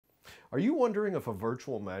Are you wondering if a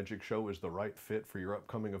virtual magic show is the right fit for your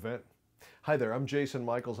upcoming event? Hi there, I'm Jason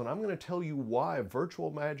Michaels, and I'm going to tell you why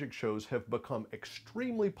virtual magic shows have become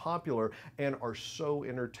extremely popular and are so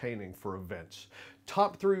entertaining for events.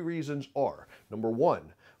 Top 3 reasons are, number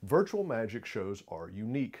 1, virtual magic shows are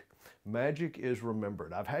unique. Magic is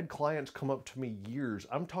remembered. I've had clients come up to me years,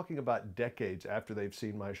 I'm talking about decades after they've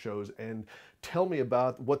seen my shows, and tell me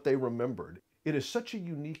about what they remembered. It is such a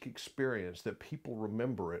unique experience that people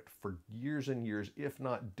remember it for years and years, if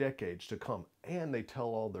not decades to come, and they tell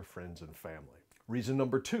all their friends and family. Reason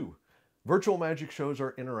number 2, virtual magic shows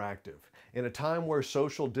are interactive. In a time where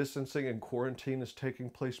social distancing and quarantine is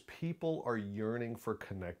taking place, people are yearning for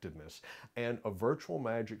connectedness, and a virtual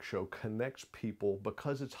magic show connects people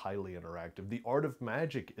because it's highly interactive. The art of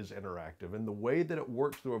magic is interactive, and the way that it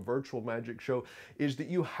works through a virtual magic show is that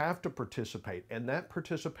you have to participate, and that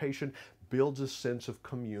participation builds a sense of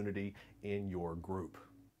community in your group.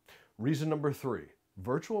 Reason number 3,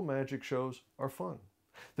 virtual magic shows are fun.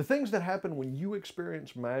 The things that happen when you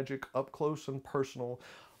experience magic up close and personal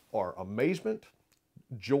are amazement,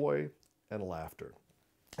 joy, and laughter.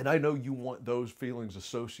 And I know you want those feelings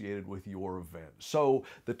associated with your event. So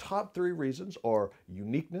the top 3 reasons are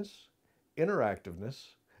uniqueness,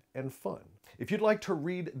 interactiveness, and fun. If you'd like to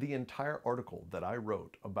read the entire article that I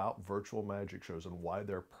wrote about virtual magic shows and why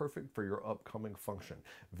they're perfect for your upcoming function,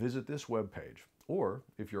 visit this webpage. Or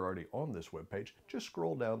if you're already on this webpage, just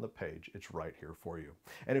scroll down the page. It's right here for you.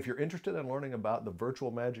 And if you're interested in learning about the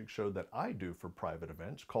virtual magic show that I do for private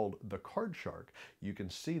events called The Card Shark, you can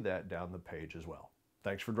see that down the page as well.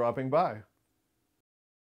 Thanks for dropping by.